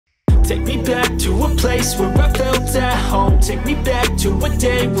Take me back to a place where I felt at home. Take me back to a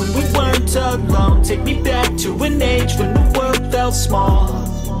day when we weren't alone. Take me back to an age when the world felt small,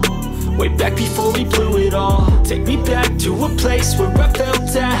 way back before we blew it all. Take me back to a place where I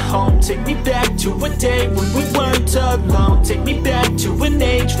felt at home. Take me back to a day when we weren't alone. Take me back to an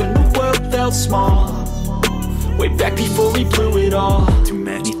age when the world felt small, way back before we blew it all. Too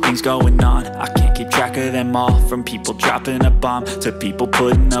many things going on, I can't keep track of them all. From people dropping a bomb to people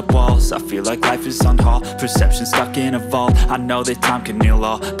putting up walls. I feel like life is on hold, perception stuck in a vault. I know that time can heal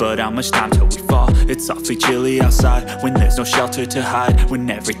all, but how much time till we fall? It's awfully chilly outside when there's no shelter to hide. When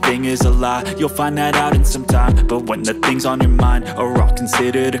everything is a lie, you'll find that out in some time. But when the things on your mind are all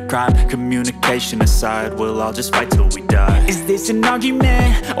considered a crime, communication aside, we'll all just fight till we die. Is this an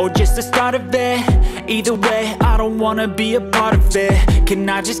argument or just the start of it? Either way, I don't wanna be a part of it. Can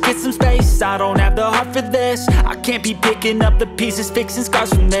I just get some space? I don't have the heart for this. I can't be picking up the pieces, fixing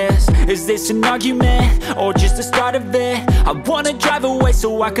scars from this. Is this an argument or just the start of it? I wanna drive away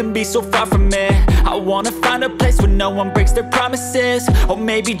so I can be so far from it. I wanna find a place where no one breaks their promises, or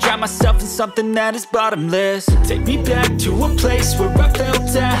maybe drown myself in something that is bottomless. Take me back to a place where I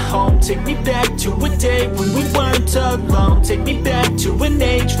felt at home. Take me back to a day when we weren't alone. Take me back to an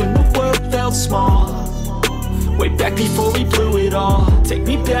age when the world felt small, way back before we blew it all. Take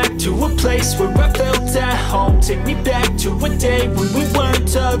me back to a place where I felt at home. Take me back to a day when we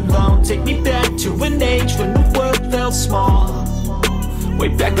weren't alone. Take me back to an age when the world felt small, way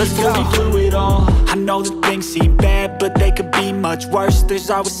back before we blew it all. I know that things seem bad, but they could be much worse. There's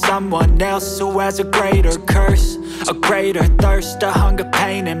always someone else who has a greater curse, a greater thirst, a hunger,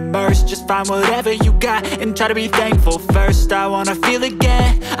 pain, and mercy. Just find whatever you got and try to be thankful first. I wanna feel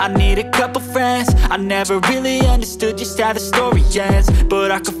again, I need a couple friends. I never really understood just how the story ends, but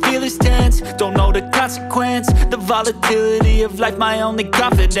I can feel it's tense, don't know the consequence. The volatility of life, my only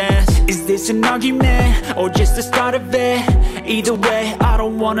confidence. Is this an argument or just the start of it? Either way, I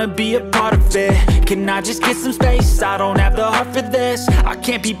don't wanna be a part of it. Can I just get some space? I don't have the heart for this. I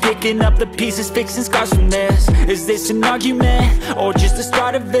can't be picking up the pieces, fixing scars from this. Is this an argument or just the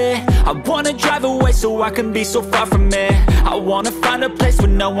start of it? I wanna drive away so I can be so far from it. I wanna find a place where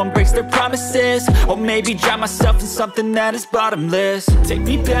no one breaks their promises, or maybe drown myself in something that is bottomless. Take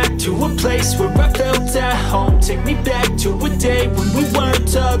me back to a place where I felt at home. Take me back to a day when we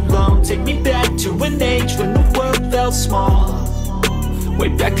weren't alone. Take me back to an age when the world felt small, way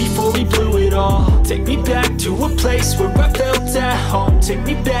back before we blew it all. Take me back to a place where I felt at home. Take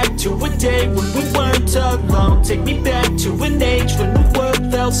me back to a day when we weren't alone. Take me back to an age when the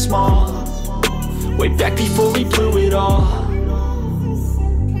world felt small, way back before we blew it all.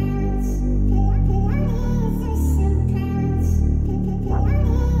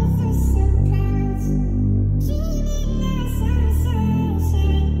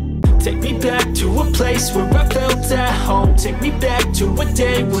 Take me back to a place where I felt at home. Take me back to a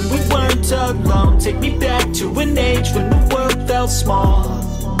day when we weren't alone. Take me back to an age when the world felt small,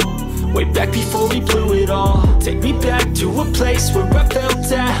 way back before we blew it all. Take me back to a place where I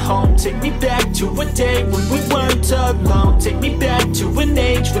felt at home. Take me back to a day when we weren't alone. Take me back to an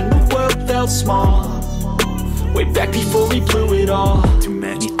age when the world felt small, way back before we blew it all. Too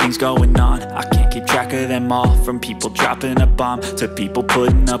many things going on, I can't keep track of them all. From people dropping a bomb to people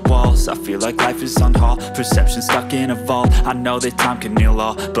putting up walls. I feel like life is on hold, perception stuck in a vault. I know that time can heal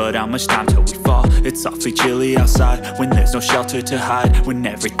all, but how much time till we fall? It's awfully chilly outside when there's no shelter to hide. When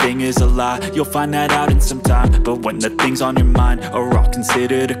everything is a lie, you'll find that out in some time. But when the things on your mind are all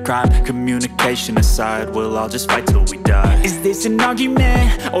considered a crime, communication aside, we'll all just fight till we die. Is this an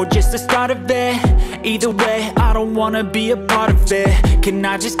argument or just the start of it? Either way, I don't wanna be a part of it. Can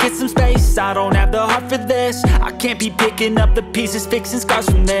I just get some space? I don't have the heart for this. I can't be picking up the pieces, fixing scars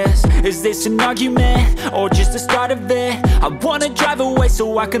from this. Is this an argument or just the start of it? I wanna drive away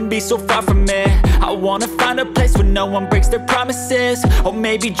so I can be so far from it. I wanna find a place where no one breaks their promises, or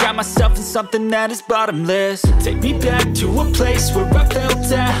maybe drown myself in something that is bottomless. Take me back to a place where I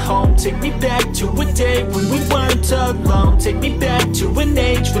felt at home. Take me back to a day when we weren't alone. Take me back to an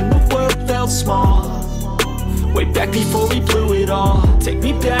age when the world felt small, way back before we blew it all. Take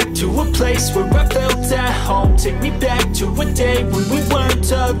me back to a place where I felt at home. Take me back to a day when we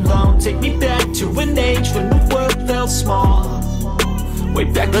weren't alone. Take me back to an age when the world felt small, way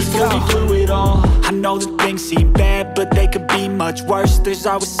back before we blew it all. I know that things seem bad, but but they could be much worse. There's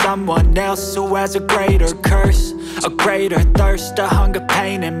always someone else who has a greater curse, a greater thirst, a hunger,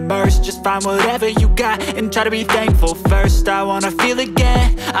 pain, and mercy. Just find whatever you got and try to be thankful first. I wanna feel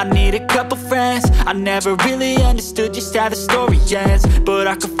again, I need a couple friends. I never really understood just how the story ends, but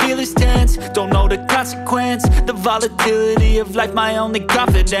I can feel it's tense, don't know the consequence. The volatility of life, my only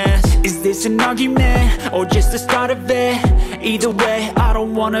confidence. Is this an argument, or just the start of it? Either way, I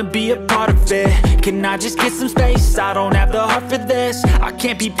don't wanna be a part of it. Can I just get some space? I don't have the heart for this. I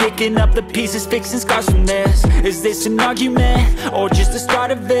can't be picking up the pieces, fixing scars from this. Is this an argument, or just the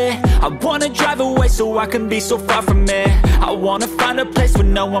start of it? I wanna drive away so I can be so far from it. I wanna find a place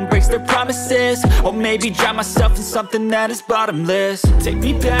where no one breaks their promises, or maybe drown myself in something that is bottomless. Take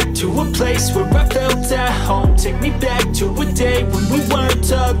me back to a place where I felt at home. Take me back to a day when we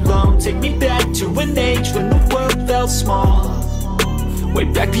weren't alone. Take me back to an age when the world felt small, way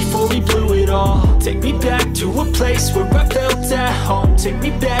back before we blew it all. Take me back to a place where I felt at home. Take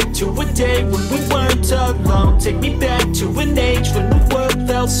me back to a day when we weren't alone. Take me back to an age when the world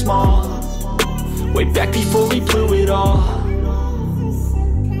felt small, way back before we blew it all.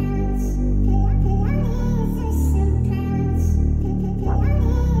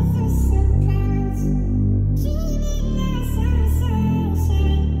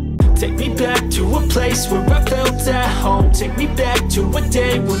 Take me back to a place where I felt at home. Take me back to a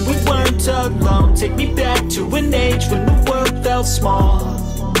day when we weren't alone. Take me back to an age when the world felt small,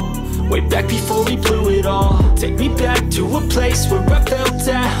 way back before we blew it all. Take me back to a place where I felt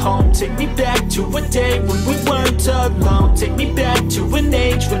at home. Take me back to a day when we weren't alone. Take me back to an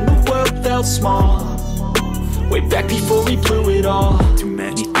age when the world felt small, way back before we blew it all. Too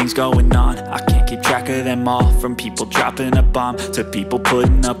many things going on, I can't keep track of them all. From people dropping a bomb to people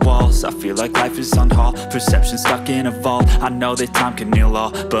putting up walls. I feel like life is on hold, perception stuck in a vault. I know that time can heal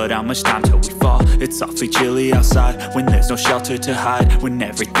all, but how much time till we fall? It's awfully chilly outside when there's no shelter to hide. When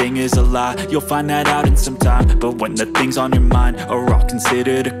everything is a lie, you'll find that out in some time. But when the things on your mind are all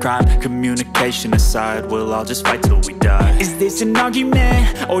considered a crime, communication aside, we'll all just fight till we die. Is this an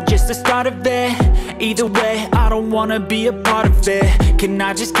argument, or just the start of it? Either way, I don't wanna be a part of it. Can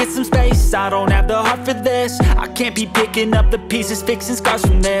I just get some space? I don't have the heart for this. I can't be picking up the pieces, fixing scars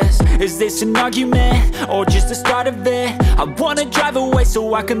from this. Is this an argument, or just the start of it? I wanna drive away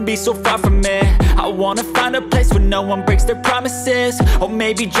so I can be so far from it. I wanna find a place where no one breaks their promises, or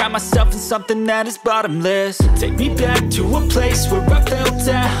maybe drown myself in something that is bottomless. Take me back to a place where I felt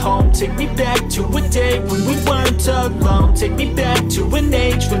at home. Take me back to a day when we weren't alone. Take me back to an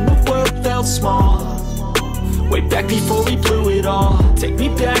age when the world felt small, way back before we blew it all. Take me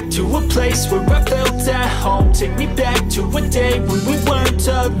back to a place where I felt at home. Take me back to a day when we weren't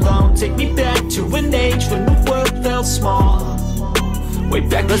alone. Take me back to an age when the world felt small, way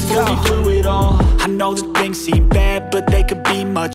back before we blew it all. I know that things seem bad, but they could be much